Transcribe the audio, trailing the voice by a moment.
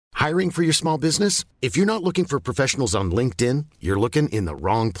Hiring for your small business? If you're not looking for professionals on LinkedIn, you're looking in the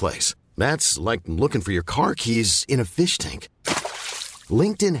wrong place. That's like looking for your car keys in a fish tank.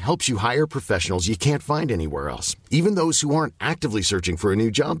 LinkedIn helps you hire professionals you can't find anywhere else, even those who aren't actively searching for a new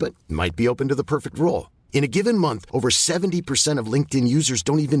job but might be open to the perfect role. In a given month, over 70% of LinkedIn users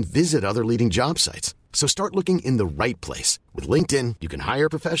don't even visit other leading job sites. So start looking in the right place. With LinkedIn, you can hire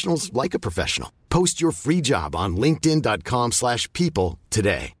professionals like a professional. Post your free job on linkedin.com/people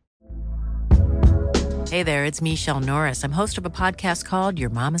today. Hey there, it's Michelle Norris. I'm host of a podcast called Your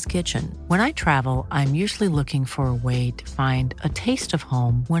Mama's Kitchen. When I travel, I'm usually looking for a way to find a taste of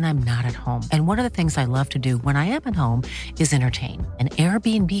home when I'm not at home. And one of the things I love to do when I am at home is entertain. And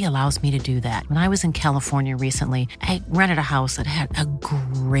Airbnb allows me to do that. When I was in California recently, I rented a house that had a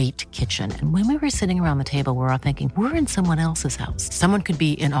great kitchen. And when we were sitting around the table, we're all thinking, we're in someone else's house. Someone could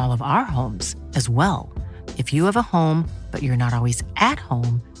be in all of our homes as well. If you have a home, but you're not always at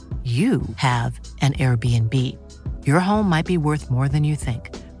home, you have an Airbnb. Your home might be worth more than you think.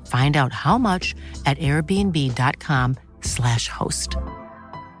 Find out how much at airbnb.com/host. Down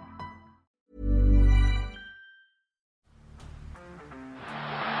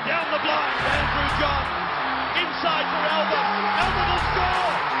the blind, Andrew John. Inside for Albert. Albert will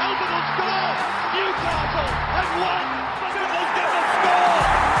score. Albert will score. Newcastle have won. Fiddler's going to score.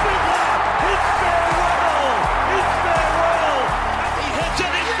 Fiddler, it's farewell. It's farewell. And he hits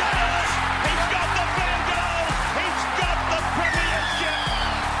it. He's got it. He's got the field goal. He's got the premiership.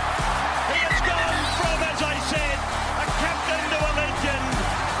 He has gone from, as I said, a captain to a legend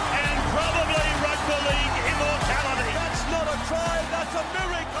and probably rugby league immortality. That's not a try. That's a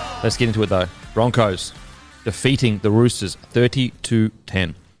miracle. Let's get into it though. Broncos defeating the Roosters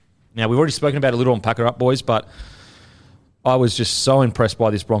 30-10. Now, we've already spoken about it a little on Packer Up, boys, but I was just so impressed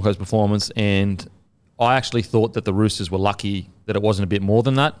by this Broncos performance, and I actually thought that the Roosters were lucky that it wasn't a bit more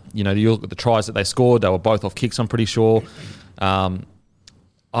than that. You know, you look at the tries that they scored, they were both off kicks, I'm pretty sure. I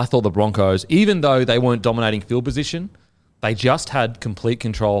thought the Broncos, even though they weren't dominating field position, they just had complete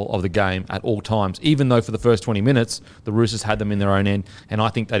control of the game at all times, even though for the first 20 minutes, the Roosters had them in their own end. And I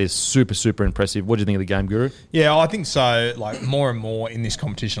think that is super, super impressive. What do you think of the game, Guru? Yeah, I think so. Like, more and more in this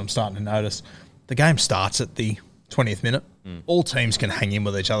competition, I'm starting to notice the game starts at the 20th minute. All teams can hang in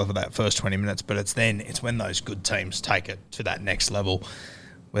with each other for that first 20 minutes, but it's when those good teams take it to that next level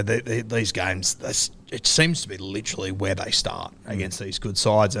where these games, it seems to be literally where they start against these good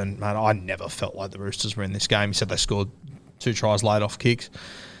sides. And, man, I never felt like the Roosters were in this game. You said they scored 2 tries late off kicks.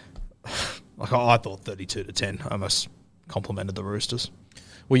 Like, I thought 32-10 almost complimented the Roosters.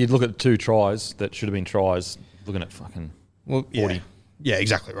 Well, you'd look at 2 tries that should have been tries, looking at fucking 40. Yeah,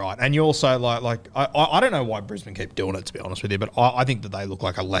 exactly right. And you also, I don't know why Brisbane keep doing it, to be honest with you, but I think that they look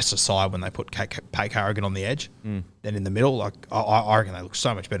like a lesser side when they put Pay Carrigan on the edge than in the middle. Like, I reckon they look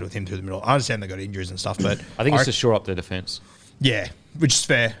so much better with him through the middle. I understand they got injuries and stuff, but I think it's to shore up their defence. Yeah, which is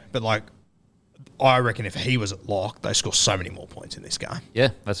fair, but I reckon if he was at lock, they score so many more points in this game. Yeah,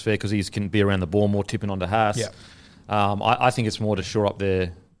 that's fair because he can be around the ball more, tipping onto Haas. Yeah. I think it's more to shore up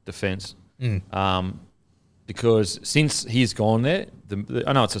their defence. Because since he's gone there,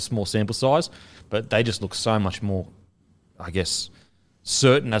 I know it's a small sample size, but they just look so much more, I guess,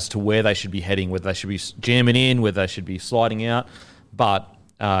 certain as to where they should be heading, whether they should be jamming in, whether they should be sliding out. But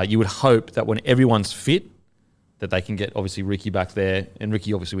you would hope that when everyone's fit, that they can get, obviously, Ricky back there. And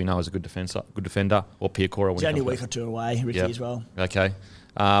Ricky, obviously, we know is a good defender, or Pia Cora. He's only a week or 2 away, Ricky as well. Okay.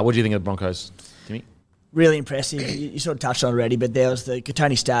 What do you think of the Broncos, Timmy? Really impressive. You sort of touched on it already, but there was the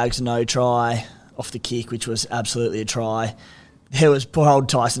Tony Staggs no try off the kick, which was absolutely a try. There was poor old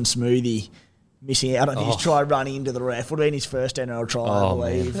Tyson Smoothie missing out on his try running into the ref. Would have been his first NRL try, I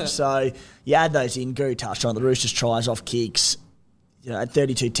believe. So you add those in. Guru touched on it. The Roosters tries off kicks. You know, at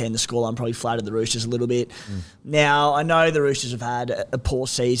 32-10, the scoreline probably flattered the Roosters a little bit. Now, I know the Roosters have had a poor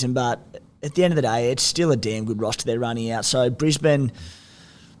season, but at the end of the day, it's still a damn good roster they're running out. So Brisbane,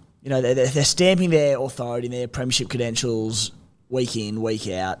 you know, they're stamping their authority and their premiership credentials week in, week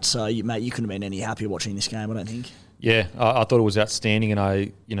out. So, mate, you couldn't have been any happier watching this game, I don't think. Yeah, I thought it was outstanding, and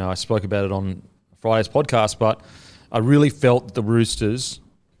I spoke about it on Friday's podcast, but I really felt the Roosters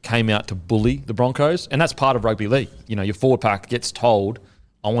came out to bully the Broncos, and that's part of rugby league. You know, your forward pack gets told,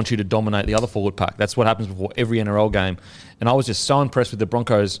 I want you to dominate the other forward pack. That's what happens before every NRL game. And I was just so impressed with the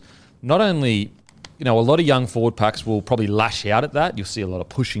Broncos. Not only, you know, a lot of young forward packs will probably lash out at that. You'll see a lot of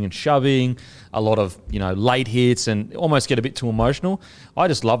pushing and shoving, a lot of, you know, late hits and almost get a bit too emotional. I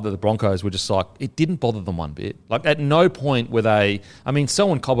just love that the Broncos were just like, it didn't bother them one bit. Like, at no point were they, I mean,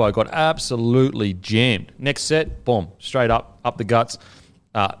 Selwyn Cobbo got absolutely jammed. Next set, boom, straight up the guts.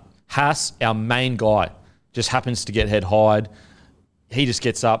 Haas, our main guy, just happens to get head high. he just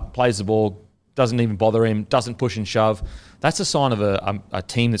gets up, plays the ball, doesn't even bother him, doesn't push and shove. That's a sign of a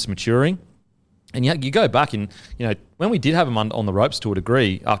team that's maturing. And you go back and, when we did have him on the ropes to a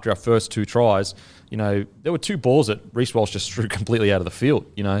degree after our first 2 tries, there were 2 balls that Reece Walsh just threw completely out of the field,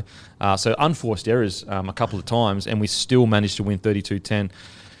 So unforced errors a couple of times, and we still managed to win 32-10.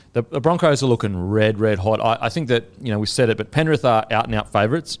 The Broncos are looking red hot. I think that, we said it, but Penrith are out-and-out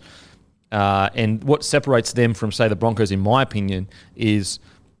favourites. And what separates them from, say, the Broncos, in my opinion, is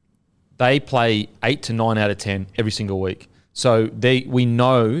they play 8 to 9 out of 10 every single week. So we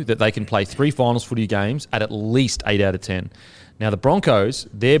know that they can play 3 finals footy games at least 8 out of 10. Now, the Broncos,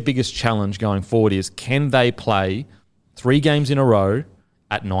 their biggest challenge going forward is, can they play 3 games in a row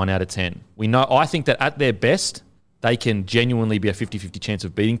at 9 out of 10? I think that at their best, they can genuinely be a 50-50 chance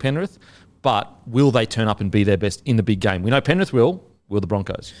of beating Penrith, but will they turn up and be their best in the big game? We know Penrith will the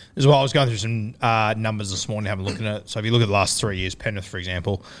Broncos? As well, I was going through some numbers this morning, having a look at it. So if you look at the last 3 years, Penrith, for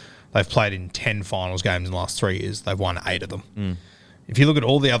example, they've played in 10 finals games in the last 3 years. They've won 8 of them. If you look at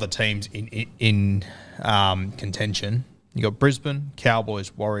all the other teams in contention, you got Brisbane,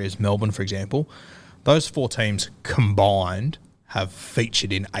 Cowboys, Warriors, Melbourne, for example. Those 4 teams combined have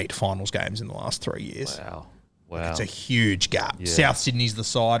featured in 8 finals games in the last 3 years. Wow. It's a huge gap. Yeah. South Sydney's the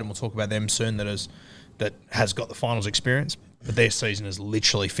side, and we'll talk about them soon, that has got the finals experience. But their season has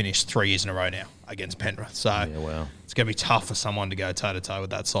literally finished 3 years in a row now against Penrith. So it's going to be tough for someone to go toe-to-toe with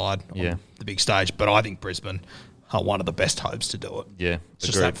that side on the big stage. But I think Brisbane are one of the best hopes to do it. Yeah, it's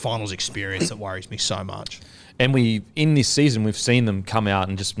just that finals experience that worries me so much. And in this season, we've seen them come out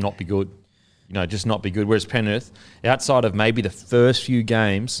and just not be good. Just not be good. Whereas Penrith, outside of maybe the first few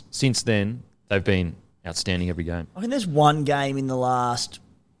games, since then, they've been outstanding every game. I think there's one game in the last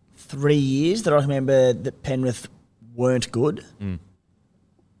 3 years that I remember that Penrith weren't good.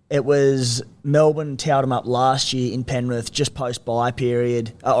 It was Melbourne towed them up last year in Penrith, just post-bye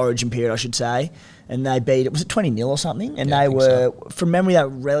period, origin period, I should say, and they beat it. Was it 20-0 or something? And they were, from memory, they were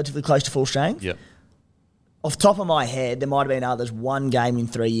relatively close to full strength. Yeah. Off the top of my head, there might have been others. One game in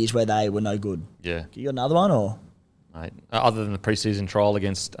 3 years where they were no good. Yeah. You got another one, or? Mate, other than the preseason trial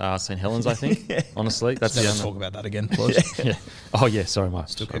against St Helens, I think. Honestly, that's the talk about that again, please. Yeah. Oh yeah, sorry, Mike.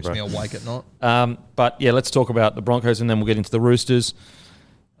 Still keeps me awake at night. But yeah, let's talk about the Broncos, and then we'll get into the Roosters.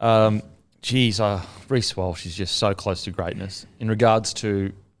 Reece Walsh is just so close to greatness in regards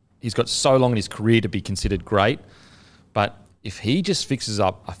to he's got so long in his career to be considered great, but if he just fixes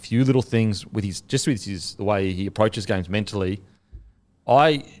up a few little things with the way he approaches games mentally,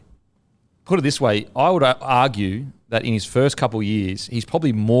 I put it this way, I would argue that in his first couple of years, he's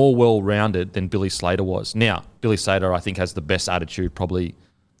probably more well-rounded than Billy Slater was. Now, Billy Slater, I think, has the best attitude probably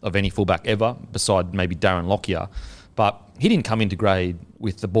of any fullback ever, beside maybe Darren Lockyer. But he didn't come into grade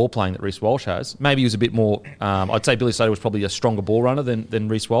with the ball playing that Reece Walsh has. Maybe he was a bit more, I'd say Billy Slater was probably a stronger ball runner than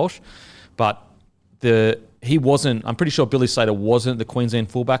Reece Walsh. But he wasn't, I'm pretty sure Billy Slater wasn't the Queensland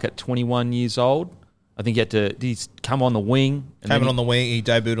fullback at 21 years old. I think did he come on the wing? He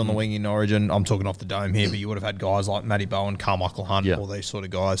debuted on the wing in Origin. I'm talking off the dome here, but you would have had guys like Matty Bowen, Carmichael Hunt, all these sort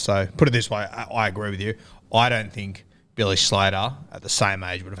of guys. So put it this way, I agree with you. I don't think Billy Slater at the same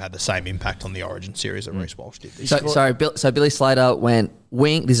age would have had the same impact on the Origin series that Reece Walsh did. So Billy Slater went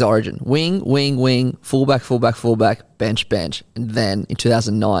wing, this is Origin, wing, fullback, bench, and then in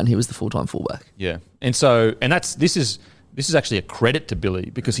 2009 he was the full-time fullback. Yeah, and this is actually a credit to Billy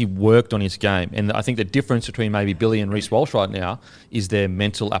because he worked on his game. And I think the difference between maybe Billy and Reece Walsh right now is their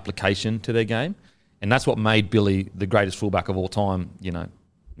mental application to their game. And that's what made Billy the greatest fullback of all time.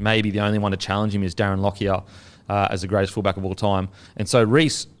 Maybe the only one to challenge him is Darren Lockyer as the greatest fullback of all time. And so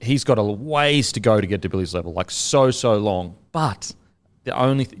Reece, he's got a ways to go to get to Billy's level, like so long. But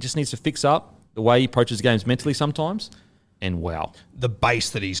just needs to fix up the way he approaches games mentally sometimes. And wow. The base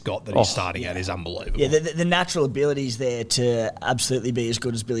that he's got that he's starting at is unbelievable. Yeah, the natural ability's there to absolutely be as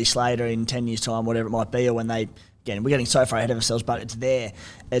good as Billy Slater in 10 years' time, whatever it might be, or when we're getting so far ahead of ourselves, but it's there.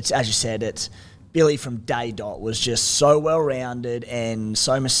 It's, as you said, it's Billy from day dot was just so well-rounded and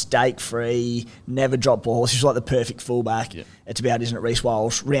so mistake-free, never dropped balls. He's like the perfect fullback. Yeah. It's about, isn't it, Reece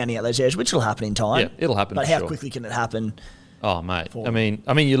Walsh rounding out those areas, which will happen in time. Yeah, it'll happen. But how quickly can it happen? Oh, mate. I mean,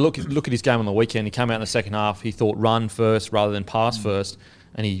 you look at his game on the weekend. He came out in the second half. He thought run first rather than pass first,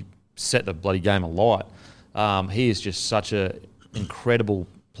 and he set the bloody game alight. He is just such an incredible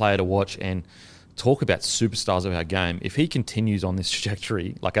player to watch, and talk about superstars of our game. If he continues on this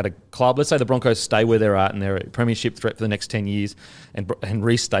trajectory, like at a club, let's say the Broncos stay where they're at and they're a premiership threat for the next 10 years, and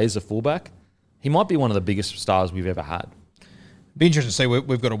Reece stays a fullback, he might be one of the biggest stars we've ever had. Be interesting to see.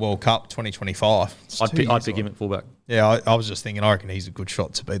 We've got a World Cup 2025. I'd pick him at fullback. Yeah, I was just thinking, I reckon he's a good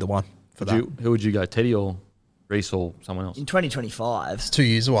shot to be the one for that. Who would you go, Teddy or Reece or someone else. In 2025. It's 2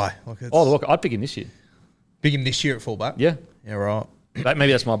 years away. Look, I'd pick him this year. Pick him this year at fullback? Yeah. Yeah, right.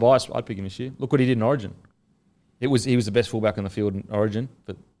 Maybe that's my bias. I'd pick him this year. Look what he did in Origin. He was the best fullback on the field in Origin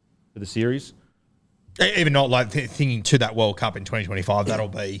for the series. Even not like thinking to that World Cup in 2025, that'll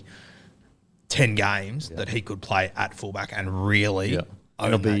be 10 games that he could play at fullback and really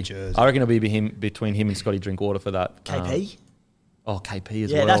own that jersey. I reckon it'll be between him and Scotty Drinkwater for that. KP? KP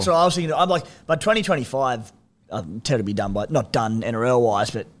as well. Yeah, that's what I was thinking. I'm like, by 2025, I'm terribly to be done by, not done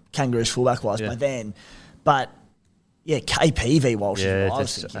NRL-wise, but Kangaroos fullback-wise by then. But, yeah, KP v Walsh is what I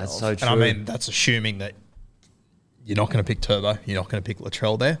was thinking that's of. so true. And I mean, that's assuming that you're not going to pick Turbo. You're not going to pick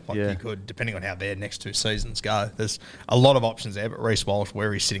Latrell there. You could, depending on how their next 2 seasons go. There's a lot of options there, but Reece Walsh,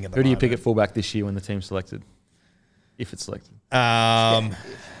 where he's sitting at the moment. Who do you pick at fullback this year when the team's selected? If it's selected. I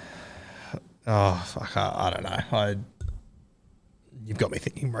don't know. You've got me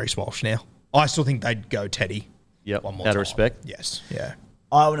thinking Reece Walsh now. I still think they'd go Teddy. Yep, one more out of time. respect. Yes, yeah.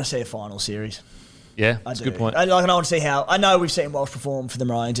 I want to see a final series. Yeah, that's a good point. I want to see how. I know we've seen Walsh perform for the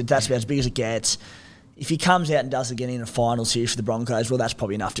Maroons, and that's about as big as it gets. If he comes out and does it again in a final series for the Broncos, well, that's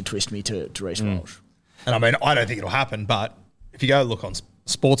probably enough to twist me to Reece Walsh. And I mean, I don't think it'll happen, but if you go look on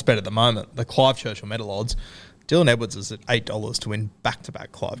Sportsbet at the moment, the Clive Churchill medal odds, Dylan Edwards is at $8 to win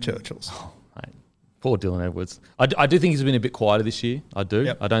back-to-back Clive Churchills. Oh, mate. Poor Dylan Edwards. I do think he's been a bit quieter this year. I do.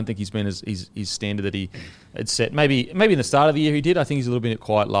 Yep. I don't think he's been his standard that he had set. Maybe in the start of the year he did. I think he's a little bit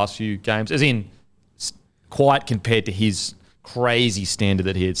quiet last few games, as in quiet compared to his crazy standard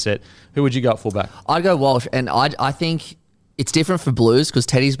that he had set. Who would you go at fullback? I'd go Walsh, and I think it's different for Blues because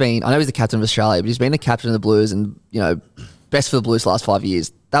Teddy's been, I know he's the captain of Australia, but he's been the captain of the Blues and, best for the Blues the last 5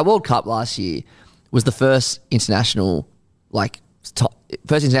 years. That World Cup last year was the first international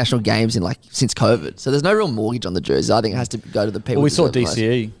games in since COVID. So there's no real mortgage on the jersey. I think it has to go to the people. Well, we saw who deserve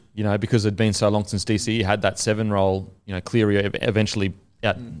the most. DCE, because it'd been so long since DCE had that 7 role, Cleary eventually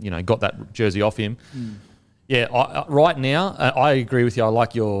got that jersey off him. Yeah, right now, I agree with you. I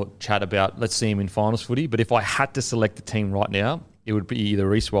like your chat about let's see him in finals footy, but if I had to select a team right now, it would be either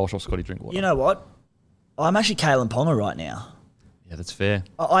Reece Walsh or Scotty Drinkwater. You know what? I'm actually Kalen Ponga right now. Yeah, that's fair.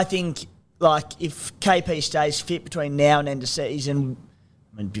 I think, if KP stays fit between now and end of season,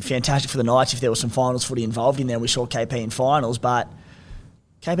 it'd be fantastic for the Knights if there was some finals footy involved in there and we saw KP in finals, but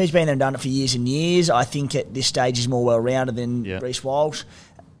KP's been there and done it for years and years. I think at this stage he's more well-rounded than Reece Walsh.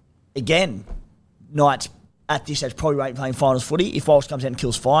 Again, Knights at this stage probably won't be playing finals footy. If Walsh comes out and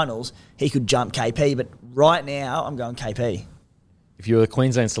kills finals, he could jump KP, but right now I'm going KP. If you were a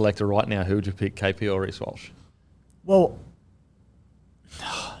Queensland selector right now, who would you pick, KP or Reece Walsh? Well,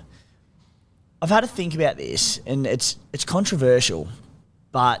 I've had to think about this, and it's controversial,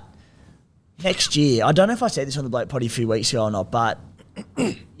 but next year, I don't know if I said this on the Blake Potty a few weeks ago or not, but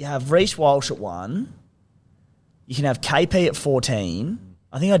you have Reece Walsh at 1, you can have KP at 14.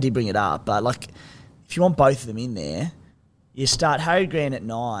 I think I did bring it up, but if you want both of them in there, you start Harry Grant at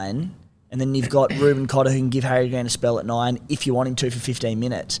 9, and then you've got Reuben Cotter who can give Harry Grant a spell at 9 if you want him to for 15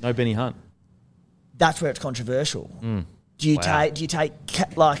 minutes. No Benny Hunt. That's where it's controversial. Do you take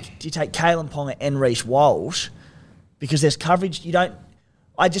Kalen Ponga and Reece Walsh because there's coverage?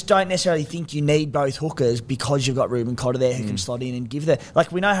 I just don't necessarily think you need both hookers because you've got Reuben Cotter there who can slot in and give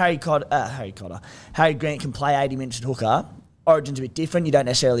we know Harry Grant can play 80 minutes at hooker. Origin's a bit different. You don't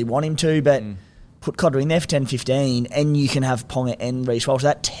necessarily want him to, but put Cotter in there for 10, 15 and you can have Ponga and Reece Walsh.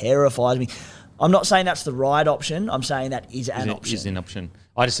 That terrifies me. I'm not saying that's the right option. I'm saying that is an option. Is an option.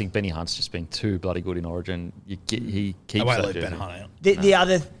 I just think Benny Hunt's just been too bloody good in Origin. He keeps I won't that leave jersey. Ben Hunt out. The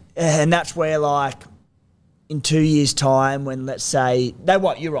other, and that's where in 2 years' time, when let's say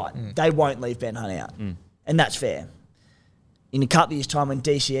you're right, they won't leave Ben Hunt out, and that's fair. In a couple of years' time, when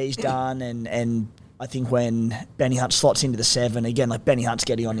DCE's done, and I think when Benny Hunt slots into the 7 again, Benny Hunt's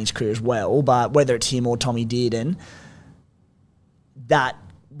getting on in his career as well, but whether it's him or Tommy Dearden, that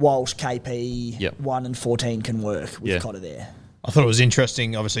Walsh KP 1 and 14 can work with Cotter there. I thought it was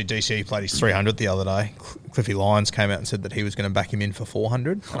interesting. Obviously, DCE played his 300 the other day. Cliffy Lyons came out and said that he was going to back him in for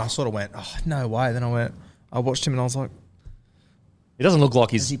 400. And I sort of went, no way. Then I watched him and I was like... He doesn't look like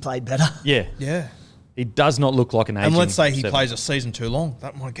Has he played better? Yeah. Yeah. He does not look like an aging And let's say he 7. plays a season too long.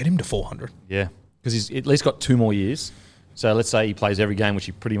 That might get him to 400. Yeah. Because he's at least got 2 more years. So let's say he plays every game, which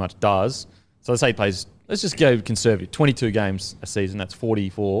he pretty much does. So let's say he plays... Let's just go conservative. 22 games a season. That's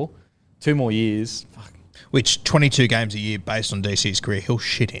 44. 2 more years. Fuck. Which 22 games a year based on DC's career, he'll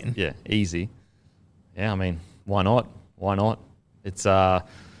shit in. Yeah, easy. Yeah, I mean, why not? Why not? It's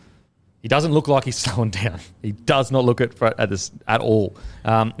He doesn't look like he's slowing down. He does not look at this at all.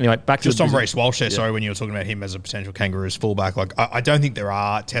 Anyway, back to just on Reece Walsh there. Yeah. Sorry, when you were talking about him as a potential Kangaroos fullback, like I don't think there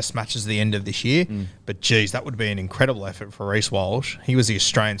are Test matches at the end of this year, but geez, that would be an incredible effort for Reece Walsh. He was the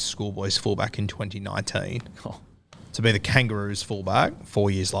Australian schoolboys fullback in 2019. To be the Kangaroos fullback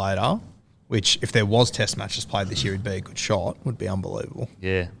 4 years later, which if there was Test matches played this year, it'd be a good shot. Would be unbelievable.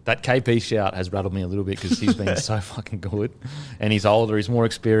 Yeah, that KP shout has rattled me a little bit because he's been so fucking good, and he's older, he's more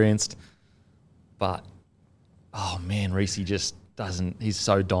experienced. But, oh man, Reece just doesn't. He's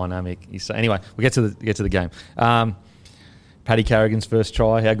so dynamic. Anyway, we get to the game. Paddy Carrigan's first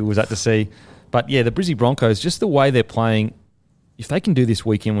try. How good was that to see? But yeah, the Brizzy Broncos, just the way they're playing. If they can do this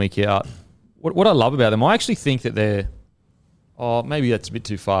week in, week out, what I love about them, I actually think that they're. Oh, maybe that's a bit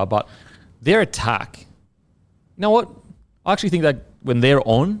too far, but their attack. You know what? I actually think that when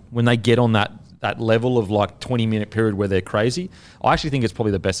they get on that level of like 20-minute period where they're crazy, I actually think it's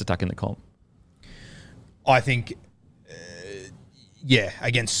probably the best attack in the comp. I think,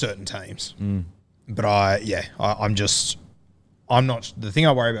 against certain teams. But I'm not. The thing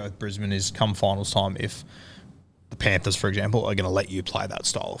I worry about with Brisbane is come finals time if the Panthers, for example, are going to let you play that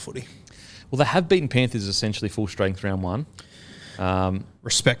style of footy. Well, they have beaten Panthers essentially full strength round one.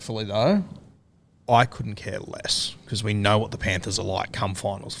 Respectfully, though, I couldn't care less because we know what the Panthers are like come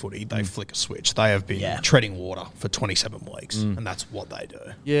finals footy. They flick a switch. They have been treading water for 27 weeks, and that's what they do.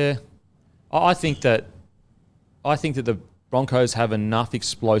 Yeah. I think that the Broncos have enough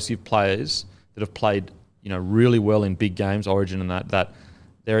explosive players that have played, really well in big games, Origin and that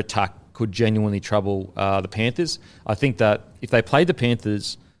their attack could genuinely trouble the Panthers. I think that if they played the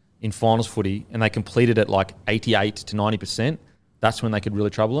Panthers in finals footy and they completed it like 88 to 90%, that's when they could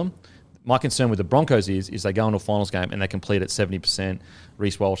really trouble them. My concern with the Broncos is they go into a finals game and they complete at 70%.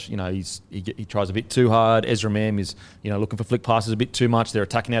 Reece Walsh, he tries a bit too hard. Ezra Mam is, looking for flick passes a bit too much. They're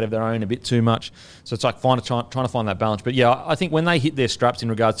attacking out of their own a bit too much. So it's like trying to find that balance. But yeah, I think when they hit their straps in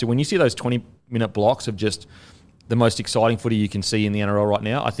regards to when you see those 20-minute blocks of just the most exciting footy you can see in the NRL right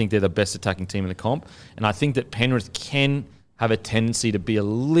now, I think they're the best attacking team in the comp. And I think that Penrith can have a tendency to be a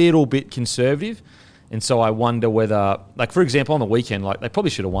little bit conservative. And so I wonder whether, like, for example, on the weekend, like, they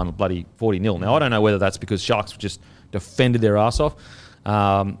probably should have won bloody 40-0. Now, I don't know whether that's because Sharks just defended their ass off.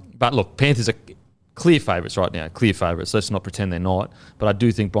 But, look, Panthers are clear favourites right now, clear favourites. Let's not pretend they're not. But I do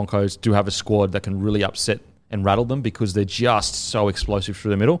think Broncos do have a squad that can really upset and rattle them because they're just so explosive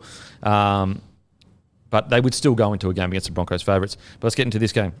through the middle. But they would still go into a game against the Broncos favourites. But let's get into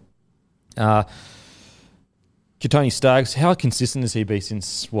this game. Tony Staggs, how consistent has he been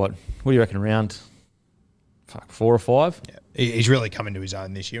since, what do you reckon, around 4 or 5? Yeah. He's really come into his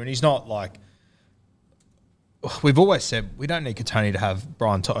own this year, and he's not like we've always said. We don't need Katoni to have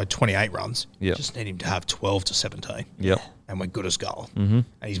Brian 28 runs. Yep. Just need him to have 12 to 17. Yep. And we're good as gold. Mm-hmm.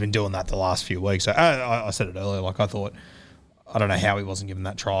 And he's been doing that the last few weeks. So I said it earlier. Like I don't know how he wasn't given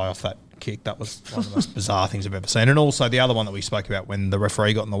that try off that kick. That was one of the most bizarre things I've ever seen. And also the other one that we spoke about when the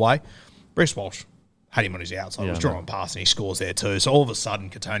referee got in the way, Reece Walsh had him on his outside. He was drawing past and he scores there too. So all of a sudden,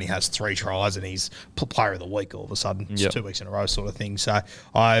 Katoni has 3 tries and he's player of the week all of a sudden. It's 2 weeks in a row sort of thing. So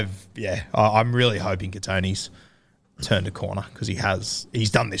I'm really hoping Katoni's turned a corner because he's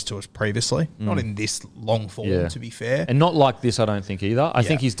done this to us previously. Not in this long form, to be fair. And not like this, I don't think either. I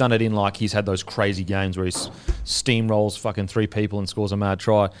think he's done it in like he's had those crazy games where he steamrolls fucking 3 people and scores a mad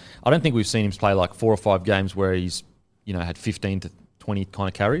try. I don't think we've seen him play like 4 or 5 games where he's, had 15 to 20 kind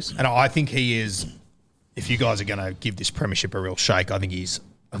of carries. And I think he is... If you guys are going to give this premiership a real shake, I think he's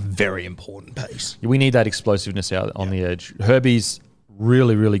a very important piece. We need that explosiveness out on the edge. Herbie's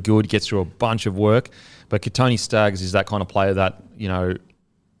really, really good, gets through a bunch of work, but Katoni Staggs is that kind of player that, you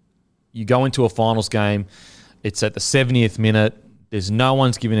go into a finals game, it's at the 70th minute, there's no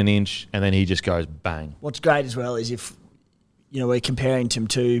one's giving an inch, and then he just goes bang. What's great as well is if, we're comparing him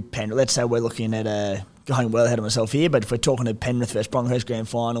to Penrith, let's say we're looking at going well ahead of myself here, but if we're talking to Penrith versus Broncos grand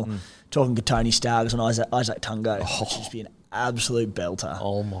final, talking Katoni Staggs and Isaac Tungo, which would just be an absolute belter.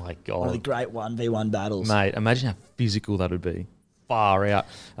 Oh my God. One of the great 1v1 battles. Mate, imagine how physical that would be. Far out.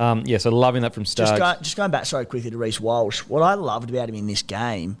 So loving that from Staggs. Just going back so quickly to Reece Walsh, what I loved about him in this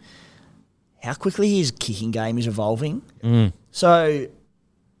game, how quickly his kicking game is evolving. So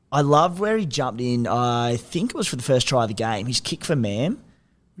I loved where he jumped in, I think it was for the first try of the game, his kick for Mam.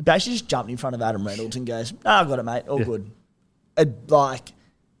 He basically just jumped in front of Adam Reynolds and goes, I got it, mate, all good. A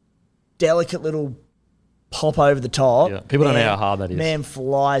delicate little pop over the top. Yeah. People don't know how hard that is. Man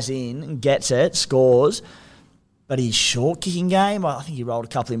flies in and gets it, scores. But his short kicking game, I think he rolled a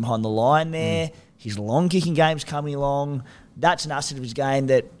couple in behind the line there. His long kicking game's coming along. That's an asset of his game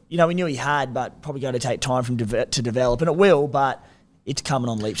that, we knew he had, but probably going to take time for him to develop. And it will, but it's coming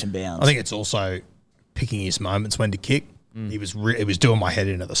on leaps and bounds. I think it's also picking his moments when to kick. He was it was doing my head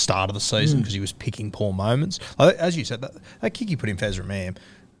in at the start of the season because he was picking poor moments. Like, as you said, that kick he put in Fez Ramam,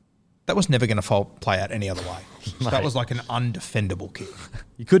 that was never going to play out any other way. That was like an undefendable kick.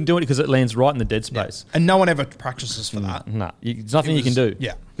 You couldn't do it because it lands right in the dead space. And no one ever practices for that. No, there's nothing you can do.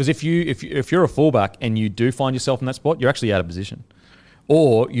 Yeah. Because if you're a fullback and you do find yourself in that spot, you're actually out of position.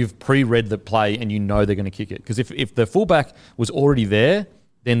 Or you've pre-read the play and you know they're going to kick it. Because if the fullback was already there,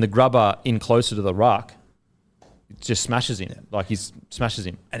 then the grubber in closer to the ruck just smashes him. Like he smashes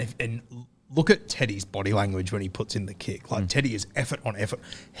him. And look at Teddy's body language when he puts in the kick. Like Teddy is effort on effort.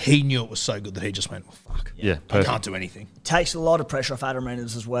 He knew it was so good that he just went, oh, fuck. Yeah, I perfect. can't do anything. Takes a lot of pressure off Adam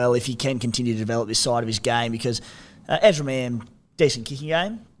Reynolds as well if he can continue to develop this side of his game, because Ezra Mann, decent kicking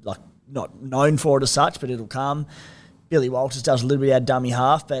game, like not known for it as such, but it'll come. Billy Walters does a little bit out of dummy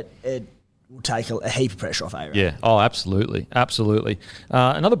half, but it will take a heap of pressure off Aaron. Yeah, oh, absolutely, absolutely.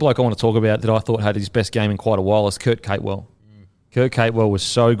 Another bloke I want to talk about that I thought had his best game in quite a while is Kurt Catewell. Kurt Catewell was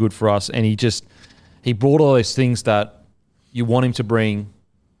so good for us, and he brought all those things that you want him to bring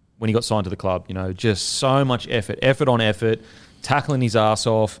when he got signed to the club. You know, just so much effort on effort, tackling his ass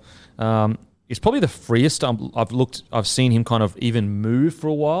off. It's probably the freest I've seen him kind of even move for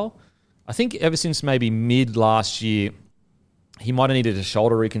a while. I think ever since maybe mid last year, he might have needed a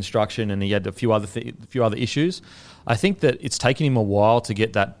shoulder reconstruction and he had a few other issues. I think that it's taken him a while to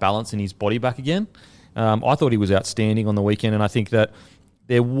get that balance in his body back again. I thought he was outstanding on the weekend, and I think that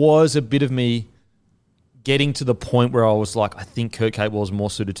there was a bit of me getting to the point where I was like, I think Kurt Catewell is more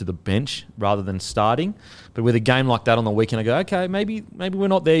suited to the bench rather than starting. But with a game like that on the weekend, I go, okay, maybe we're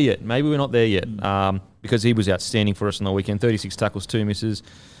not there yet. Because he was outstanding for us on the weekend. 36 tackles, 2 misses, 2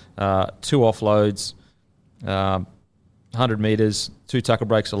 offloads, 100 metres, 2 tackle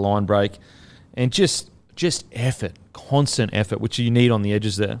breaks, a line break, and just effort, constant effort, which you need on the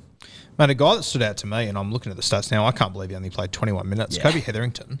edges there. Man, a guy that stood out to me, and I'm looking at the stats now, I can't believe he only played 21 minutes. Yeah. Kobe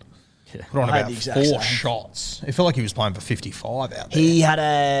Hetherington put on about 4 shots. It felt like he was playing for 55 out there. He had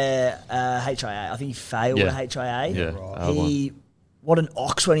a HIA. I think he failed a HIA. Yeah, right. What an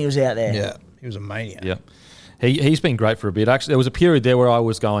ox when he was out there. Yeah, he was a maniac. Yeah, he's been great for a bit. Actually, there was a period there where I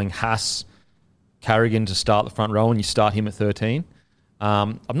was going Haas, Carrigan to start the front row, and you start him at 13.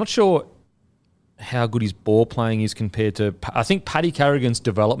 I'm not sure how good his ball playing is compared to... I think Paddy Carrigan's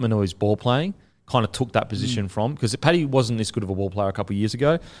development of his ball playing kind of took that position from... Because Paddy wasn't this good of a ball player a couple of years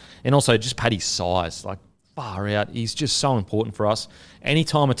ago. And also just Paddy's size, like far out. He's just so important for us.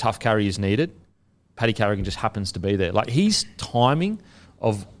 Anytime a tough carry is needed, Paddy Carrigan just happens to be there. Like his timing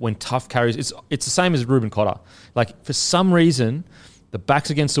of when tough carries... It's the same as Ruben Cotter. Like for some reason... The back's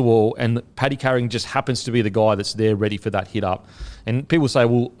against the wall, and Paddy Carrigan just happens to be the guy that's there ready for that hit up. And people say,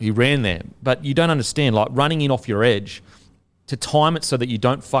 well, he ran there. But you don't understand, like running in off your edge, to time it so that you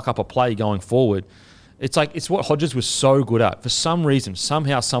don't fuck up a play going forward, it's what Hodges was so good at. For some reason,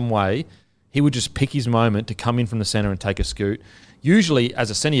 somehow, some way, he would just pick his moment to come in from the centre and take a scoot. Usually, as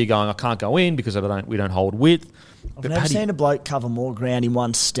a centre, you're going, I can't go in because we don't hold width. I've never seen a bloke cover more ground in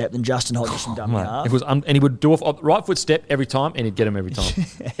one step than Justin Hodges from dummy half. It was, and he would do a right foot step every time, and he'd get him every time.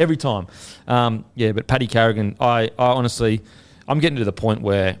 Every time. But Paddy Carrigan, I honestly, I'm getting to the point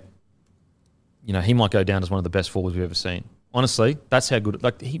where, you know, he might go down as one of the best forwards we've ever seen. Honestly, that's how good.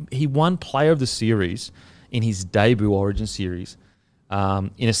 Like he won Player of the Series in his debut Origin series,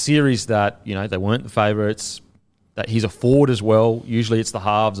 in a series that, you know, they weren't the favourites. That he's a forward as well. Usually it's the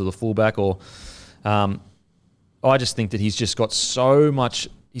halves or the fullback or. I just think that he's just got so much...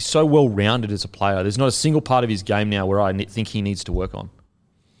 He's so well-rounded as a player. There's not a single part of his game now where I think he needs to work on,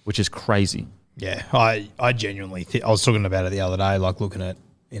 which is crazy. Yeah, I genuinely think... I was talking about it the other day, like looking at,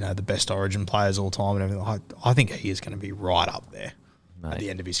 you know, the best Origin players all time and everything. I think he is going to be right up there at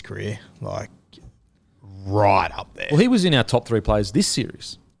the end of his career. Like, right up there. Well, he was in our top 3 players this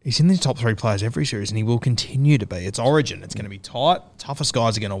series. He's in the top 3 players every series, and he will continue to be. It's Origin. It's going to be tight. Toughest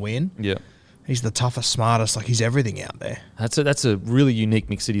guys are going to win. Yeah. He's the toughest, smartest. Like, he's everything out there. That's a really unique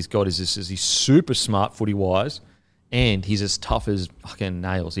mix that he's got. Is he's super smart footy-wise, and he's as tough as fucking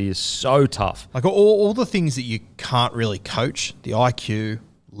nails. He is so tough. Like, all the things that you can't really coach, the IQ,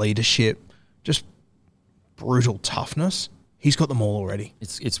 leadership, just brutal toughness, he's got them all already.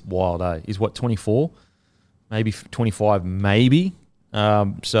 It's wild, eh? He's, 24? Maybe 25, maybe.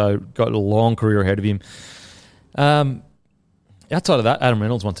 So got a long career ahead of him. Outside of that, Adam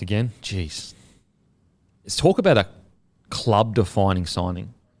Reynolds once again. Jeez. Let's talk about a club-defining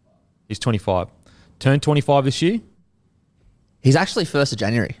signing. He's 25. Turned 25 this year? He's actually 1st of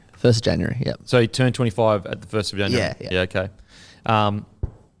January. 1st of January, yep. So he turned 25 at the 1st of January? Yeah. Okay.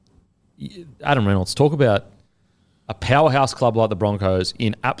 Adam Reynolds, talk about a powerhouse club like the Broncos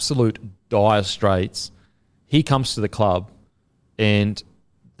in absolute dire straits, he comes to the club and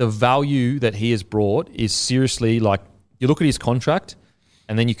the value that he has brought is seriously like, you look at his contract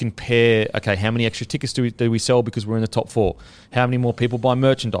and then you compare, okay, how many extra tickets do we sell because we're in the top 4? How many more people buy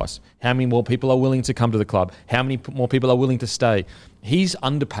merchandise? How many more people are willing to come to the club? How many more people are willing to stay? He's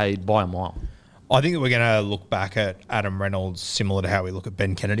underpaid by a mile. I think that we're going to look back at Adam Reynolds similar to how we look at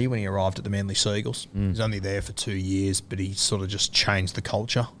Ben Kennedy when he arrived at the Manly Seagulls. He's only there for 2 years, but he sort of just changed the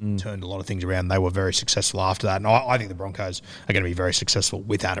culture, turned a lot of things around. They were very successful after that. And I think the Broncos are going to be very successful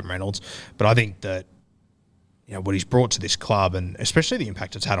with Adam Reynolds. But I think that what he's brought to this club, and especially the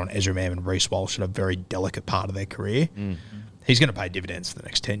impact it's had on Ezra Mam and Reece Walsh at a very delicate part of their career, he's going to pay dividends for the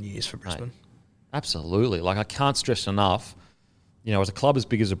next 10 years for Brisbane. Mate, absolutely. Like, I can't stress enough, as a club as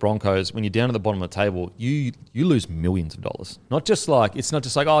big as the Broncos, when you're down at the bottom of the table, you lose millions of dollars. It's not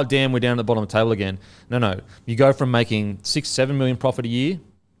just like, oh, damn, we're down at the bottom of the table again. No. You go from making 6-7 million profit a year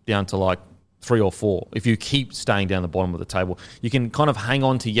down to like 3 or 4. If you keep staying down the bottom of the table, you can kind of hang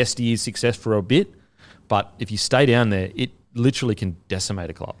on to yesteryear's success for a bit, but if you stay down there, it literally can decimate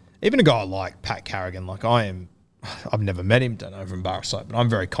a club. Even a guy like Pat Carrigan, I've never met him, don't know from Barrasite, but I'm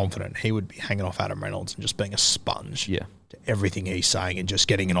very confident he would be hanging off Adam Reynolds and just being a sponge to everything he's saying and just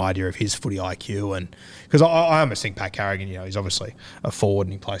getting an idea of his footy IQ. And because I almost think Pat Carrigan, he's obviously a forward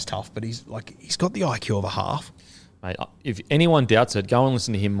and he plays tough, but he's got the IQ of a half. Mate, if anyone doubts it, go and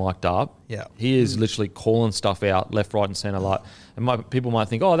listen to him mic'd up. Yeah. He is literally calling stuff out left, right and centre. People might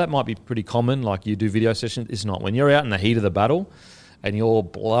think, oh, that might be pretty common, like you do video sessions. It's not. When you're out in the heat of the battle and you're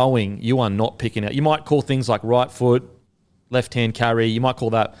blowing, you are not picking out. You might call things like right foot, left-hand carry. You might call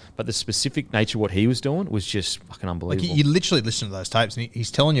that. But the specific nature of what he was doing was just fucking unbelievable. You literally listen to those tapes and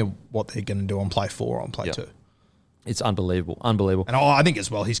he's telling you what they're going to do on play 4 or on play 2. It's unbelievable. And I think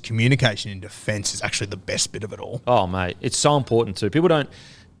as well, his communication in defence is actually the best bit of it all. Oh, mate. It's so important too. People don't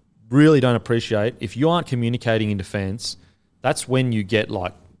appreciate, if you aren't communicating in defence, that's when you get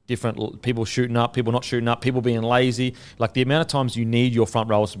like different people shooting up, people not shooting up, people being lazy. Like the amount of times you need your front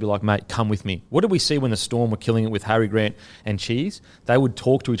rowers to be like, mate, come with me. What did we see when the Storm were killing it with Harry Grant and Cheese? They would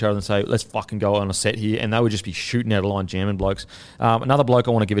talk to each other and say, let's fucking go on a set here. And they would just be shooting out of line, jamming blokes. Another bloke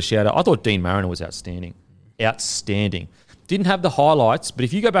I want to give a shout out. I thought Dean Mariner was outstanding. Didn't have the highlights, but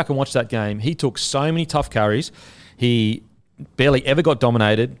if you go back and watch that game, he took so many tough carries. He barely ever got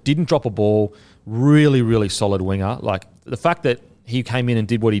dominated, didn't drop a ball, really, really solid winger. Like the fact that he came in and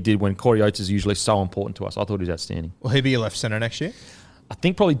did what he did when Corey Oates is usually so important to us, I thought he was outstanding. Will he be your left centre next year? I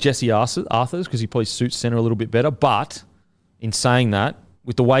think probably Jesse Arthurs because he probably suits centre a little bit better. But in saying that,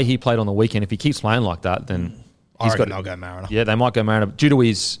 with the way he played on the weekend, if he keeps playing like that, then they'll go Mariner. Yeah, they might go Mariner due to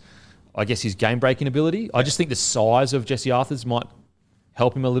his game-breaking ability. I just think the size of Jesse Arthurs might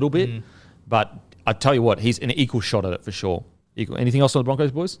help him a little bit. But I tell you what, he's an equal shot at it for sure. Anything else on the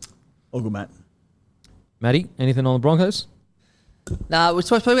Broncos, boys? All good, mate. Matty, anything on the Broncos? Nah, we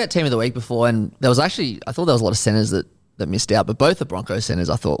spoke about Team of the Week before, and I thought there was a lot of centres that missed out, but both the Broncos centres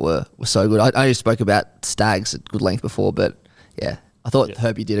I thought were so good. I only spoke about Stags at good length before, but yeah, I thought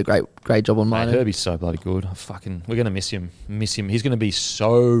Herbie did a great job on mine. Herbie's so bloody good. We're going to miss him. He's going to be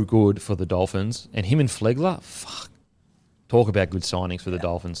so good for the Dolphins. And him and Flegler, talk about good signings for the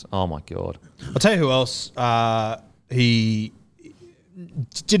Dolphins. Oh, my God. I'll tell you who else. He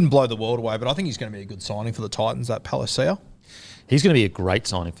didn't blow the world away, but I think he's going to be a good signing for the Titans, that Palacia. He's going to be a great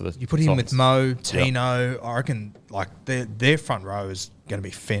signing for the You put him with Mo, Tino, I reckon their front row is going to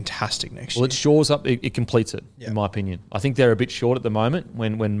be fantastic next year. Well, it shores up, it completes it, in my opinion. I think they're a bit short at the moment.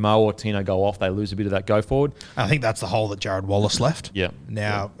 When Mo or Tino go off, they lose a bit of that go forward. I think that's the hole that Jared Wallace left. Yeah.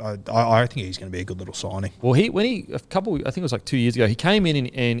 Now, I think he's going to be a good little signing. Well, I think it was like 2 years ago, he came in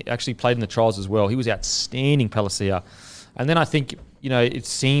and actually played in the trials as well. He was outstanding, Palacia. And then I think, it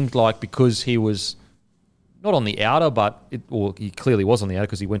seemed like because he was not on the outer, but he clearly was on the outer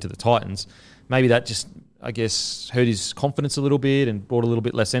because he went to the Titans. Maybe that just, I guess, hurt his confidence a little bit and brought a little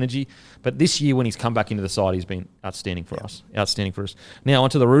bit less energy. But this year when he's come back into the side, he's been outstanding for us. Now,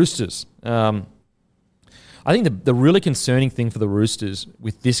 onto the Roosters. I think the really concerning thing for the Roosters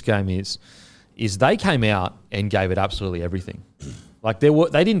with this game is they came out and gave it absolutely everything. Like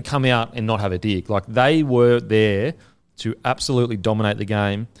they didn't come out and not have a dig. Like they were there to absolutely dominate the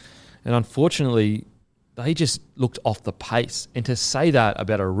game. And unfortunately, they just looked off the pace. And to say that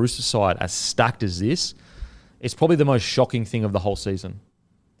about a Rooster side as stacked as this, it's probably the most shocking thing of the whole season.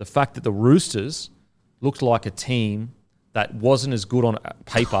 The fact that the Roosters looked like a team that wasn't as good on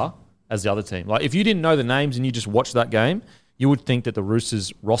paper as the other team. Like if you didn't know the names and you just watched that game, you would think that the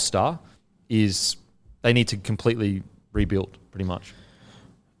Roosters roster they need to completely rebuild pretty much.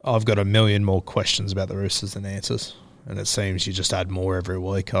 I've got a million more questions about the Roosters than answers, and it seems you just add more every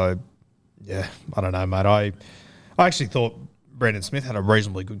week. I don't know, mate. I actually thought Brandon Smith had a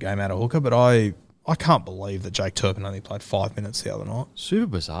reasonably good game out of hooker, but I can't believe that Jake Turpin only played 5 minutes the other night. Super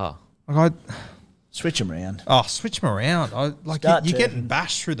bizarre. Switch him around. Oh, switch him around. You're getting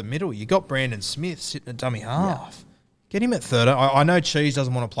bashed through the middle. You got Brandon Smith sitting at dummy half. Yeah. Get him at third. I know Cheese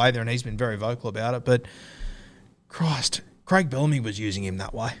doesn't want to play there, and he's been very vocal about it, but Christ, Craig Bellamy was using him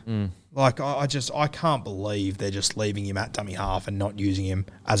that way. I can't believe they're just leaving him at dummy half and not using him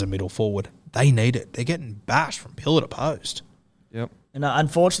as a middle forward. They need it. They're getting bashed from pillar to post. Yep. And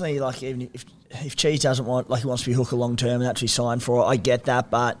unfortunately, like even if Cheese doesn't want, like he wants to be hooker long term and actually sign for it, I get that,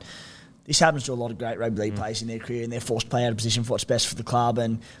 but this happens to a lot of great rugby league players in their career, and they're forced to play out of position for what's best for the club.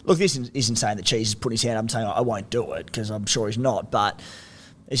 And look, this isn't saying that Cheese is putting his hand up and saying I won't do it, because I'm sure he's not. But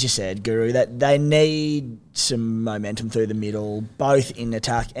as you said, Guru, that they need some momentum through the middle, both in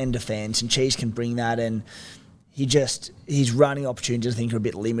attack and defence, and Cheese can bring that. And his running opportunities, I think, are a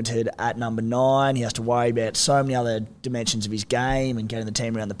bit limited at number 9. He has to worry about so many other dimensions of his game and getting the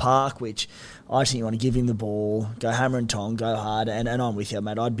team around the park, which I just think you want to give him the ball, go hammer and tong, go hard, and I'm with you,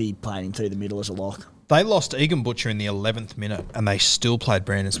 mate. I'd be playing him through the middle as a lock. They lost Egan Butcher in the 11th minute, and they still played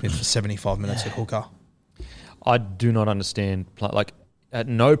Brandon Smith for 75 minutes at hooker. I do not understand. At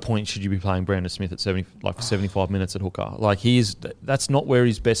no point should you be playing Brandon Smith at 75 minutes at hooker. That's not where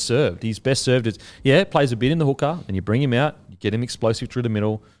he's best served. He's best served as, plays a bit in the hooker, and you bring him out, you get him explosive through the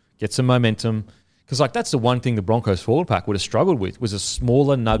middle, get some momentum. Because that's the one thing the Broncos forward pack would have struggled with, was a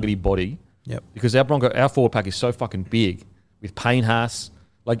smaller, nuggety body. Yep. Because our forward pack is so fucking big with Payne Haas.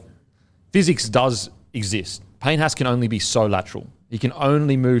 Physics does exist. Payne Haas can only be so lateral. He can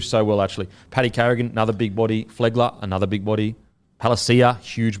only move so well laterally. Paddy Carrigan, another big body. Flegler, another big body. Palacia,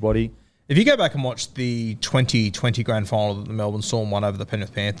 huge body. If you go back and watch the 2020 grand final that the Melbourne Storm won over the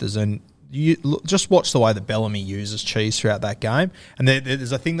Penrith Panthers, and you just watch the way that Bellamy uses Cheese throughout that game, and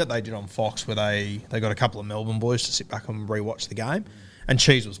there's a thing that they did on Fox where they got a couple of Melbourne boys to sit back and rewatch the game, and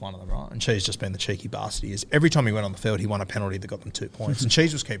Cheese was one of them, right? And Cheese just been the cheeky bastard he is. Every time he went on the field, he won a penalty that got them 2 points, and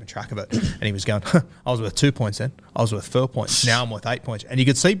Cheese was keeping track of it, and he was going, I was worth 2 points then, I was worth 4 points, now I'm worth 8 points, and you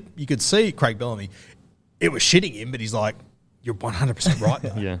could see Craig Bellamy, it was shitting him, but he's like, you're 100% right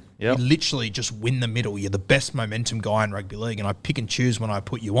now. Yeah. Yep. You literally just win the middle. You're the best momentum guy in rugby league, and I pick and choose when I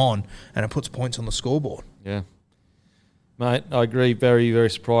put you on, and it puts points on the scoreboard. Yeah. Mate, I agree. Very,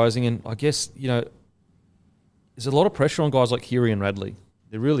 very surprising. And I guess, there's a lot of pressure on guys like Keary and Radley.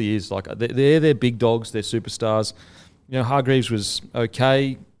 There really is. They're big dogs. They're superstars. Hargreaves was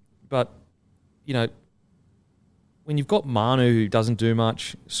okay, but, when you've got Manu, who doesn't do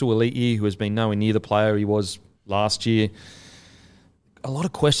much, Suoliti, who has been nowhere near the player he was last year, a lot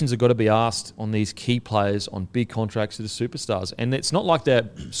of questions have got to be asked on these key players on big contracts that are superstars. And it's not like they're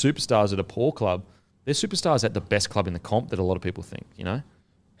superstars at a poor club. They're superstars at the best club in the comp that a lot of people think,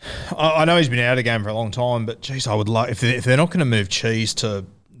 I know he's been out of the game for a long time, but, geez, I would love, if they're not going to move Cheese to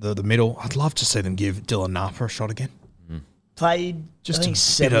the middle, I'd love to see them give Dylan Napa a shot again. Played, I think,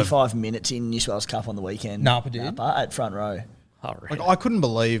 75 minutes in New South Wales Cup on the weekend. Napa did? Napa at front row. Oh, really? I couldn't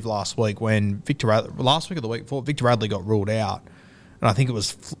believe last week when last week or the week before, Victor Radley got ruled out, and I think it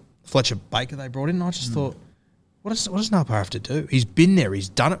was Fletcher Baker they brought in, and I just thought, what does Napa have to do? He's been there. He's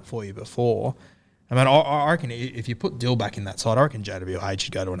done it for you before. I mean, I reckon if you put Dill back in that side, I reckon JWH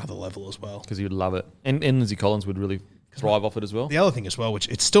should go to another level as well. Because he would love it. And Lindsay Collins would really thrive off it as well. The other thing as well, which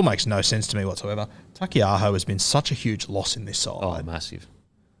it still makes no sense to me whatsoever, Takiaho has been such a huge loss in this side. Oh, massive.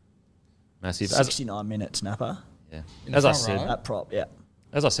 69 minutes, Napa. Yeah. As I said, at prop, yeah.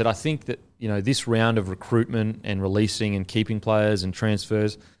 As I said, I think that, this round of recruitment and releasing and keeping players and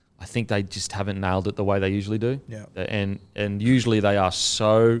transfers, I think they just haven't nailed it the way they usually do. Yeah. And usually they are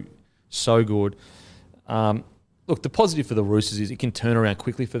so good. Look, the positive for the Roosters is it can turn around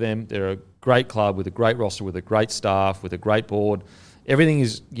quickly for them. They're a great club with a great roster, with a great staff, with a great board. Everything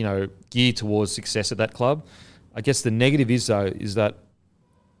is, geared towards success at that club. I guess the negative is, though, is that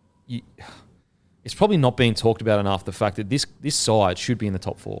it's probably not being talked about enough, the fact that this side should be in the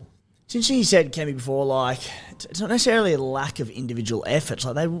top 4. It's interesting you said, Kemi, before, it's not necessarily a lack of individual efforts.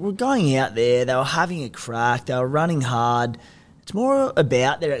 They were going out there, they were having a crack, they were running hard. It's more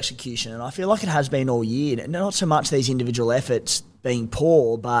about their execution, and I feel like it has been all year. Not so much these individual efforts being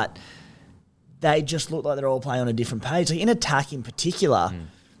poor, but they just look like they're all playing on a different page. In attack in particular,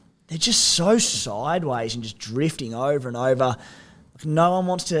 they're just so sideways and just drifting over and over. No one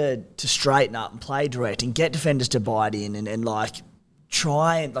wants to straighten up and play direct and get defenders to bite in and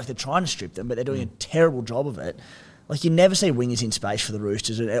try and they're trying to strip them, but they're doing a terrible job of it. You never see wingers in space for the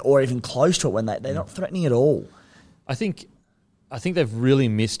Roosters or even close to it when they're not threatening at all. I think I think they've really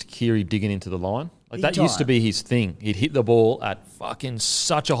missed Keary digging into the line. Like Big that used to time. be his thing. He'd hit the ball at fucking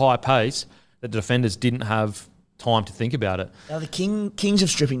such a high pace that the defenders didn't have time to think about it. Now the kings of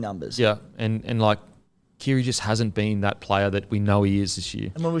stripping numbers. Yeah, and like Keary just hasn't been that player that we know he is this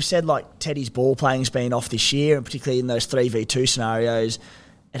year. And when we've said like Teddy's ball playing's been off this year, and particularly in those 3v2 scenarios,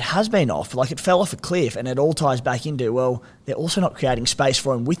 it has been off. Like it fell off a cliff, and it all ties back into, well, they're also not creating space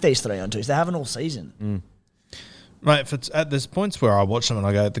for him with these 3-on-2s. They haven't all season. Mate, if it's at there's points where I watch them and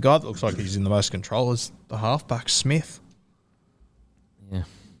I go, the guy that looks like he's in the most control is the halfback, Smith. Yeah.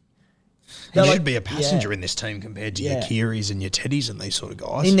 He should be a passenger in this team compared to your Yeah. Kearys and your Teddies and these sort of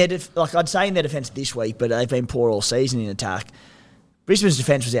guys. In their I'd say in their defence this week, but they've been poor all season in attack. Brisbane's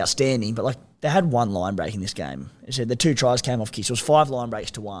defence was outstanding, but like they had one line break in this game. It said the 2 tries came off kicks. It was 5 line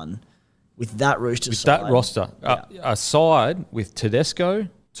breaks to 1 with that Roosters With side. that roster, a side with Tedesco,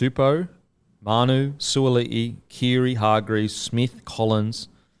 Tupou, Manu, Suoli'i, Keary, Hargreaves, Smith, Collins,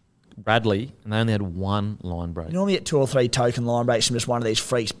 Bradley, and they only had one line break. You normally get 2 or 3 token line breaks from just one of these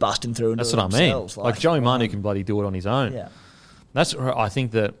freaks busting through and That's doing what it I mean. themselves. Like Joey Manu can bloody do it on his own. Yeah. That's where I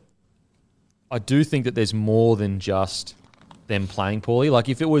think that I do think that there's more than just them playing poorly. Like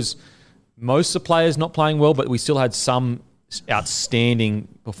if it was most of the players not playing well, but we still had some outstanding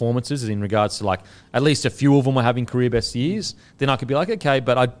performances in regards to like at least a few of them were having career best years, then I could be like, okay,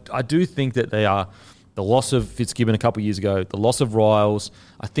 but I do think that they are the loss of Fitzgibbon a couple of years ago, the loss of Riles.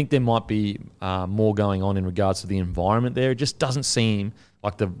 I think there might be more going on in regards to the environment there. It just doesn't seem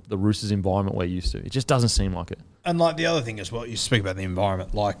like the Roosters environment we're used to. It just doesn't seem like it. And like the other thing as well, you speak about the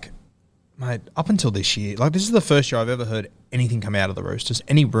environment, like, mate, up until this year, like this is the first year I've ever heard anything come out of the Roosters,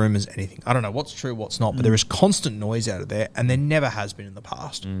 any rumours, anything. I don't know what's true, what's not, but there is constant noise out of there, and there never has been in the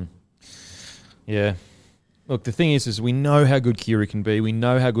past. Yeah. Look, the thing is we know how good Keary can be. We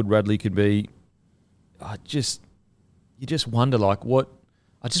know how good Radley could be. You just wonder, like,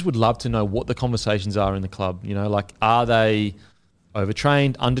 I just would love to know what the conversations are in the club. You know, like, are they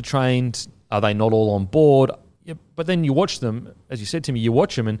overtrained, undertrained? Are they not all on board? Yeah, but then you watch them, as you said to me, you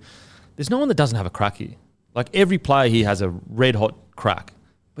watch them and there's no one that doesn't have a crack here. Like every player here has a red hot crack,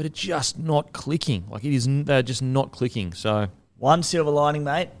 but it's just not clicking. Like they're just not clicking. So One silver lining,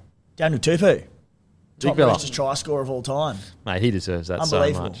 mate. Daniel Tupou. Top fella. Roosters try scorer of all time. mate, he deserves that so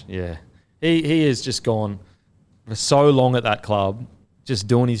Unbelievable. much. Yeah. He has just gone for so long at that club, just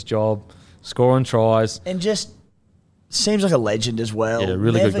doing his job, scoring tries. And just seems like a legend as well. Yeah,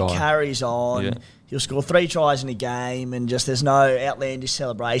 really good Never guy. carries on. Yeah. He'll score 3 tries in a game and just there's no outlandish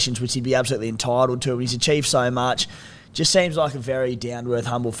celebrations, which he'd be absolutely entitled to. He's achieved so much. Just seems like a very down-to-earth,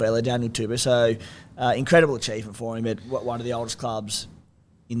 humble fella, Daniel Tupou. So incredible achievement for him at one of the oldest clubs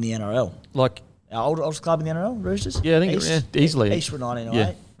in the NRL. Like, Our oldest club in the NRL, Roosters? yeah, I think East? easily. East were 1908.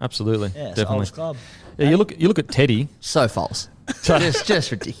 Yeah, absolutely. Yeah, it's definitely. oldest club. Yeah, you look at Teddy. So false.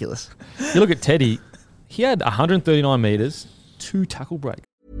 just ridiculous. You look at Teddy. He had 139 metres, 2 tackle breaks.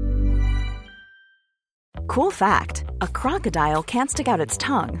 Cool fact, a crocodile can't stick out its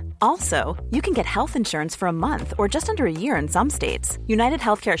tongue. Also, you can get health insurance for a month or just under a year in some states. United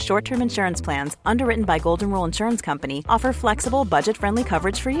Healthcare short-term insurance plans, underwritten by Golden Rule Insurance Company, offer flexible, budget-friendly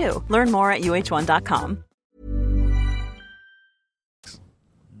coverage for you. Learn more at uh1.com.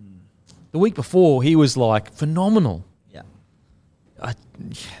 The week before, he was like phenomenal. Yeah.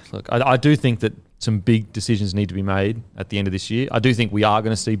 I do think that some big decisions need to be made at the end of this year. I do think we are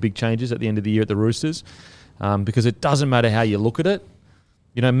going to see big changes at the end of the year at the Roosters because it doesn't matter how you look at it.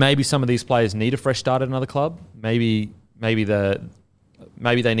 You know, maybe some of these players need a fresh start at another club. Maybe they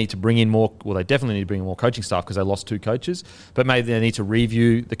need to bring in more. Well, they definitely need to bring in more coaching staff because they lost 2 coaches. But maybe they need to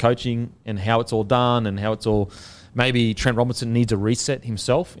review the coaching and how it's all done and how it's all. Maybe Trent Robinson needs a reset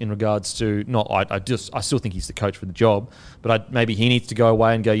himself in regards to I still think he's the coach for the job, but maybe he needs to go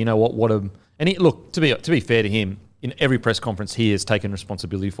away and go. You know what? Look, to be fair to him, in every press conference he has taken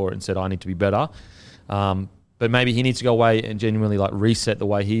responsibility for it and said I need to be better. But maybe he needs to go away and genuinely like reset the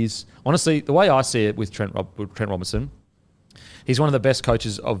way he's. Honestly, the way I see it with Trent Robinson, he's one of the best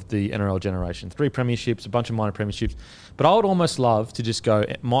coaches of the NRL generation. 3 premierships, a bunch of minor premierships. But I would almost love to just go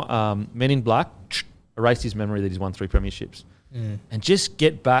Men in Black. Erase his memory that he's won 3 premierships and just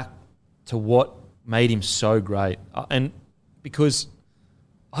get back to what made him so great. And because,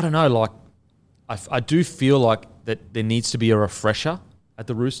 I don't know, like, I do feel like that there needs to be a refresher at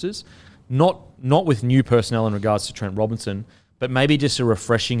the Roosters, not with new personnel in regards to Trent Robinson, but maybe just a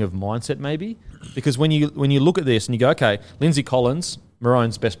refreshing of mindset maybe. Because when you look at this and you go, okay, Lindsay Collins,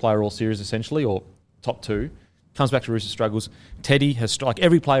 Maroon's best player all series essentially, or top 2, comes back to Roosters, struggles. Teddy has, like,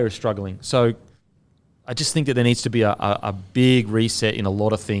 every player is struggling. So I just think that there needs to be a big reset in a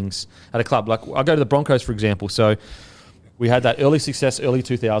lot of things at a club. Like I go to the Broncos, for example. So We had that early success, early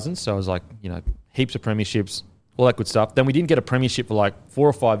 2000s. So it was like, heaps of premierships, all that good stuff. Then we didn't get a premiership for like 4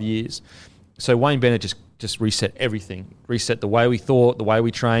 or 5 years. So Wayne Bennett just reset everything, reset the way we thought, the way we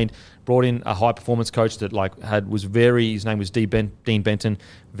trained, brought in a high performance coach that his name was Dean Benton,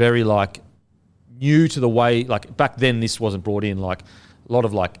 very like new to the way, like back then this wasn't brought in, like a lot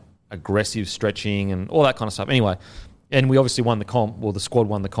of like aggressive stretching and all that kind of stuff. Anyway, and we obviously won the comp, the squad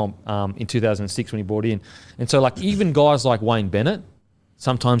won the comp in 2006 when he brought in. And so like even guys like Wayne Bennett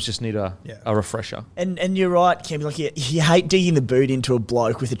sometimes just need a refresher. And you're right, Kim. Like you hate digging the boot into a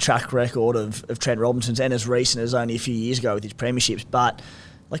bloke with a track record of Trent Robinson's and as recent as only a few years ago with his premierships. But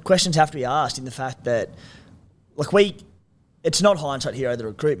like questions have to be asked in the fact that it's not hindsight here, the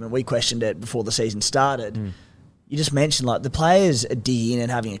recruitment. We questioned it before the season started. You just mentioned like the players are digging in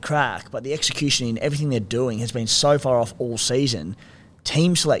and having a crack, but the execution in everything they're doing has been so far off all season.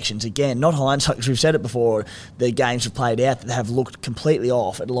 Team selections, again, not hindsight, because we've said it before, the games have played out that have looked completely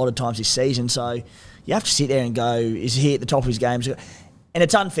off at a lot of times this season. So you have to sit there and go, is he at the top of his games? And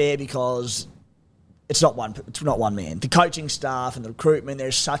it's unfair because it's not one man. The coaching staff and the recruitment,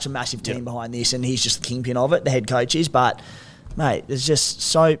 there's such a massive team behind this, and he's just the kingpin of it, the head coach is. But, mate, there's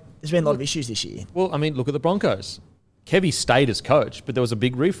been a lot of issues this year. Well, I mean, look at the Broncos. Kevy stayed as coach, but there was a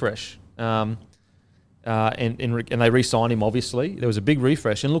big refresh. And they re-signed him, obviously. There was a big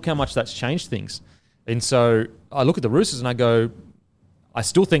refresh, and look how much that's changed things. And so I look at the Roosters and I go, I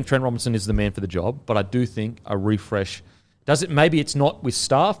still think Trent Robinson is the man for the job, but I do think a refresh does it. Maybe it's not with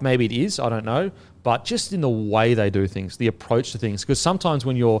staff, maybe it is, I don't know, but just in the way they do things, the approach to things. Because sometimes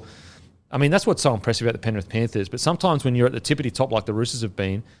when that's what's so impressive about the Penrith Panthers, but sometimes when you're at the tippity top like the Roosters have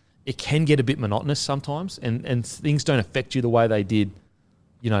been, it can get a bit monotonous sometimes, and things don't affect you the way they did,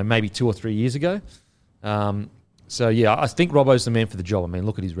 maybe 2 or 3 years ago. I think Robbo's the man for the job. I mean,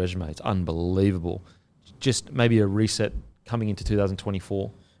 look at his resume. It's unbelievable. Just maybe a reset coming into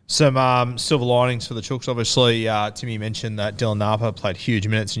 2024. Some silver linings for the Chooks. Obviously, Timmy mentioned that Dylan Napa played huge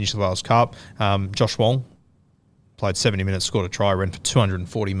minutes in New South Wales Cup. Josh Wong played 70 minutes, scored a try, ran for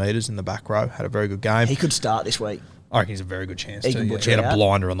 240 metres in the back row, had a very good game. He could start this week. I reckon he's a very good chance to. He had a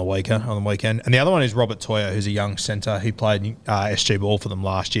blinder on the weekend. And the other one is Robert Toya, who's a young centre. He played SG ball for them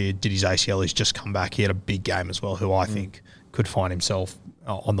last year, did his ACL. He's just come back. He had a big game as well, who I think could find himself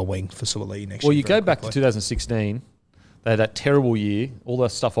on the wing for Super League next year. Well, you go back to 2016, they had that terrible year. All the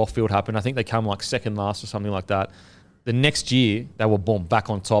stuff off field happened. I think they come like second last or something like that. The next year, they were back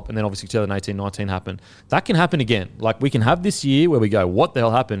on top, and then obviously 2018-19 happened. That can happen again. Like we can have this year where we go, what the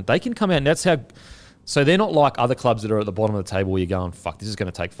hell happened? They can come out, and that's how. So they're not like other clubs that are at the bottom of the table where you're going, fuck, this is going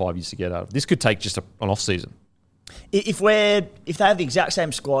to take 5 years to get out of. This could take just an off season. If they have the exact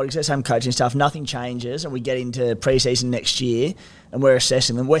same squad, exact same coaching staff, nothing changes, and we get into pre-season next year and we're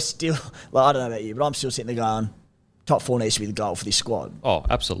assessing them, we're still, I don't know about you, but I'm still sitting there going, top 4 needs to be the goal for this squad. Oh,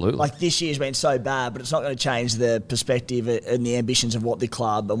 absolutely. Like this year's been so bad, but it's not going to change the perspective and the ambitions of what the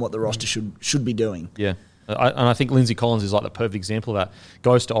club and what the roster should be doing. Yeah. And I think Lindsay Collins is like the perfect example of that.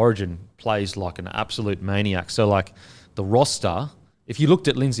 Goes to Origin, plays like an absolute maniac. So like the roster, if you looked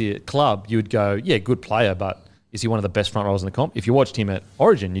at Lindsay at club, you would go, yeah, good player, but is he one of the best front rowers in the comp? If you watched him at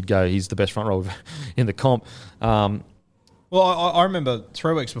Origin, you'd go, he's the best front rower in the comp. Well, I remember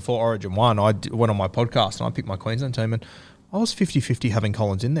 3 weeks before Origin 1, I went on my podcast and I picked my Queensland team, and I was 50-50 having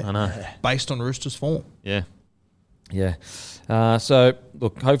Collins in there. I know. Based on Roosters' form. Yeah. Yeah. So,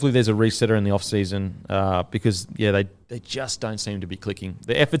 look, hopefully there's a resetter in the off-season because, they just don't seem to be clicking.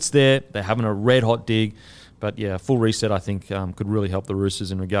 The effort's there. They're having a red-hot dig. But, a full reset, I think, could really help the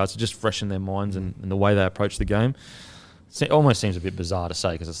Roosters in regards to just freshen their minds and the way they approach the game. It almost seems a bit bizarre to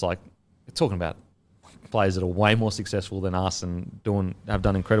say because it's like we're talking about players that are way more successful than us and have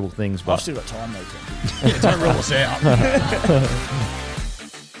done incredible things. But I've still got time, though. Don't rule us out.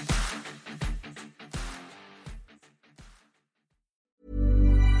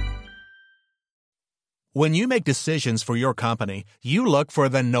 When you make decisions for your company, you look for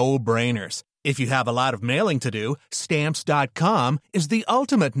the no-brainers. If you have a lot of mailing to do, Stamps.com is the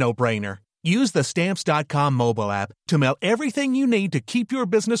ultimate no-brainer. Use the Stamps.com mobile app to mail everything you need to keep your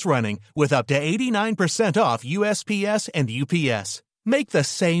business running with up to 89% off USPS and UPS. Make the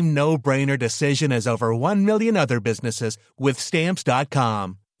same no-brainer decision as over 1 million other businesses with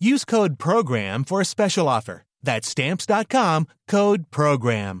Stamps.com. Use code PROGRAM for a special offer. That's Stamps.com, code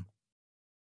PROGRAM.